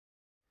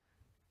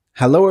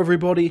Hello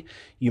everybody,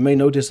 you may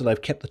notice that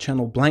I've kept the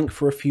channel blank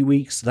for a few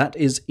weeks. That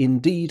is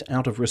indeed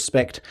out of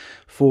respect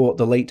for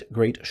the late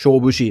great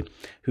Shobushi,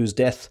 whose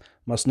death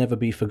must never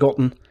be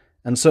forgotten,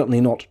 and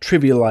certainly not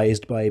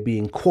trivialized by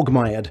being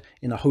quagmired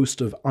in a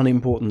host of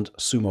unimportant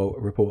sumo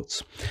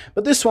reports.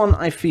 But this one,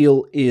 I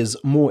feel, is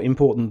more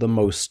important than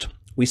most.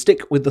 We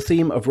stick with the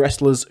theme of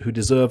wrestlers who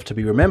deserve to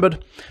be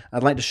remembered.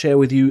 I'd like to share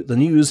with you the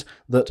news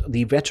that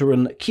the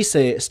veteran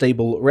Kise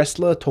Stable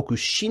wrestler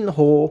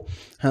Tokushinho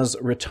has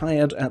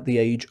retired at the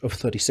age of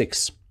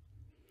 36.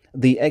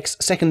 The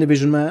ex-second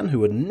division man,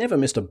 who had never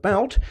missed a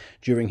bout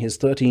during his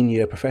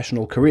 13-year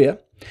professional career,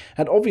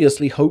 had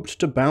obviously hoped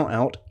to bow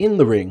out in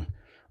the ring,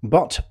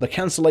 but the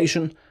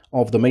cancellation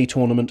of the May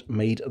tournament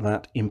made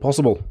that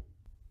impossible.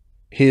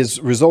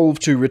 His resolve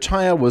to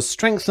retire was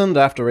strengthened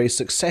after a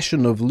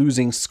succession of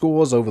losing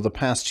scores over the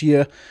past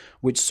year,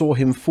 which saw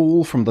him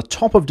fall from the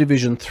top of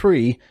Division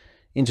 3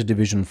 into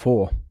Division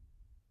 4.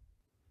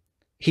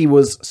 He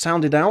was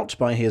sounded out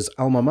by his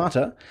alma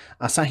mater,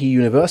 Asahi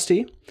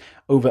University,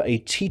 over a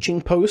teaching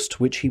post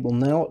which he will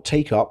now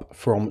take up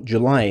from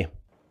July.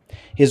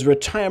 His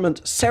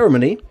retirement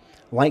ceremony,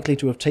 likely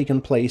to have taken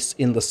place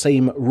in the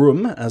same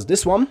room as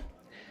this one,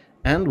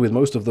 and with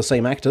most of the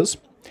same actors,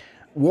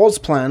 was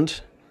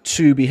planned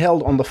to be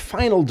held on the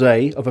final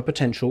day of a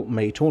potential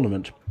May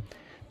tournament.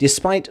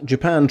 Despite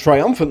Japan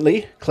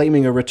triumphantly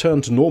claiming a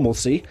return to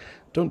normalcy,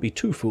 don't be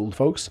too fooled,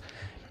 folks,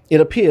 it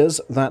appears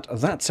that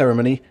that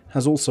ceremony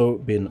has also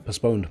been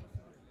postponed.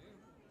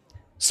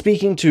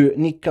 Speaking to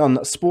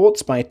Nikkan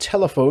Sports by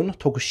telephone,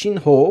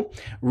 Tokushinho,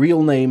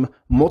 real name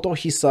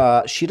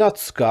Motohisa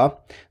Shiratsuka,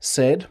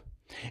 said,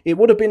 "It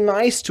would have been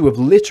nice to have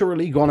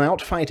literally gone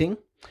out fighting,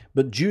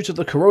 but due to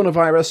the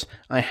coronavirus,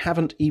 I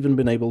haven't even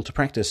been able to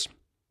practice."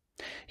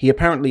 He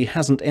apparently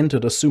hasn't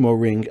entered a sumo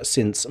ring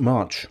since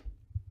March.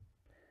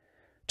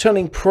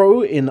 Turning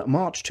pro in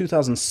March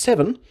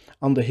 2007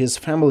 under his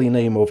family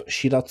name of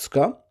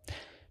Shiratsuka,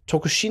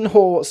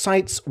 Tokushinho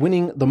cites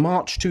winning the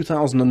March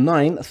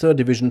 2009 3rd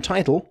Division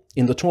title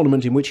in the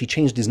tournament in which he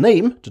changed his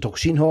name to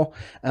Tokushinho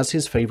as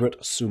his favorite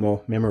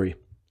sumo memory.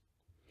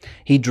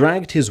 He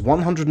dragged his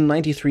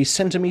 193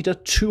 centimeter,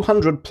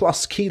 200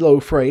 plus kilo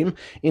frame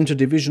into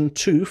Division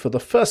 2 for the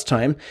first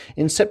time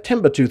in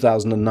September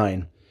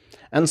 2009.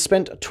 And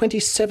spent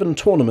 27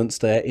 tournaments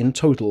there in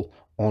total,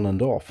 on and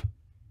off.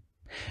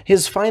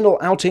 His final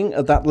outing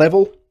at that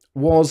level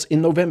was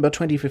in November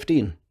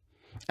 2015,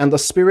 and the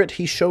spirit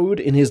he showed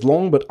in his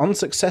long but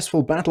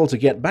unsuccessful battle to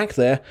get back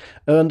there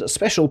earned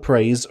special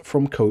praise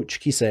from Coach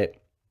Kise.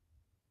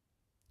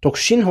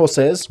 Tokushinho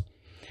says,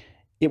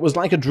 "It was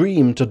like a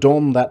dream to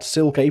don that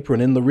silk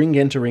apron in the ring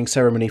entering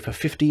ceremony for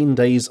 15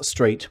 days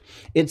straight.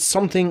 It's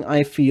something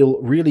I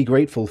feel really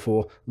grateful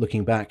for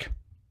looking back."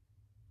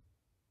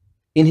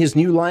 In his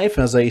new life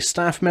as a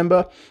staff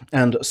member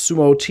and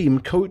sumo team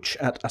coach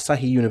at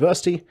Asahi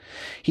University,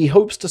 he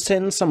hopes to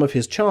send some of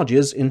his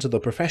charges into the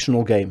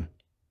professional game.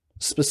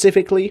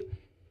 Specifically,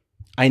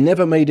 "I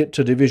never made it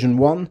to Division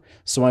 1,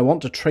 so I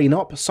want to train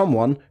up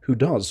someone who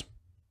does."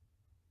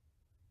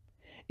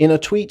 In a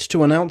tweet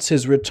to announce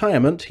his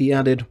retirement, he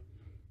added,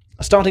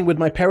 "Starting with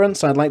my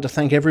parents, I'd like to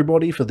thank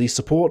everybody for the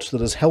support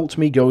that has helped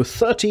me go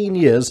 13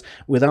 years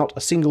without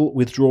a single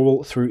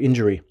withdrawal through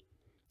injury.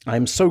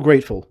 I'm so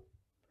grateful.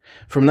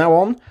 From now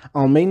on,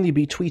 I'll mainly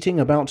be tweeting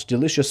about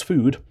delicious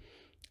food,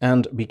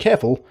 and be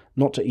careful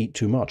not to eat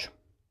too much."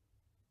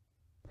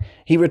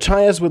 He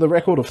retires with a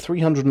record of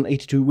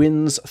 382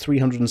 wins,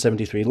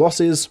 373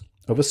 losses,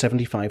 over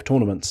 75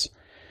 tournaments,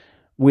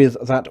 with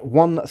that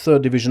one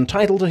 3rd Division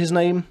title to his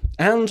name,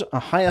 and a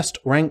highest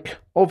rank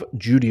of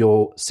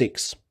Judo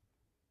 6.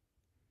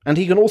 And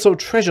he can also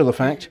treasure the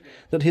fact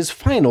that his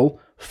final,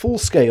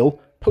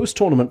 full-scale,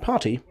 post-tournament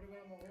party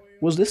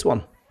was this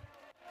one.